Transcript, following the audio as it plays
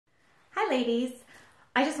ladies.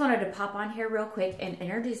 I just wanted to pop on here real quick and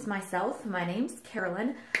introduce myself. My name's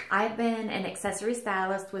Carolyn. I've been an accessory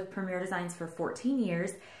stylist with Premier Designs for 14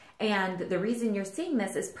 years. And the reason you're seeing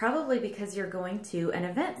this is probably because you're going to an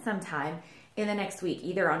event sometime in the next week,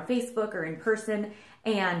 either on Facebook or in person.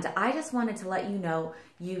 And I just wanted to let you know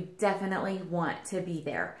you definitely want to be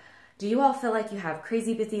there. Do you all feel like you have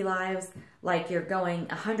crazy busy lives, like you're going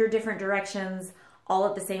 100 different directions all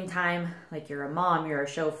at the same time? Like you're a mom, you're a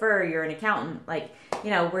chauffeur, you're an accountant, like, you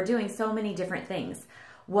know, we're doing so many different things.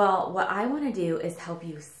 Well, what I want to do is help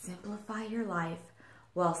you simplify your life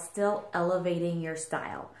while still elevating your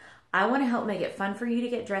style. I want to help make it fun for you to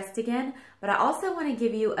get dressed again, but I also want to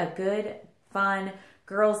give you a good, fun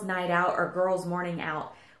girls' night out or girls' morning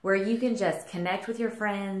out where you can just connect with your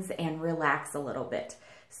friends and relax a little bit.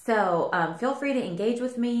 So feel free to engage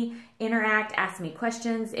with me, interact, ask me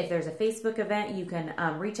questions. If there's a Facebook event, you can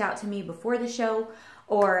reach out to me before the show,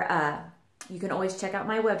 or you can always check out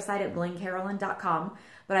my website at blingcarolyn.com.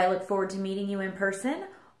 But I look forward to meeting you in person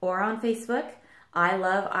or on Facebook. I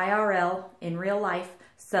love IRL in real life,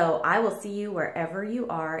 so I will see you wherever you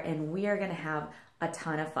are, and we are going to have a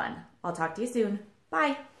ton of fun. I'll talk to you soon.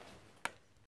 Bye.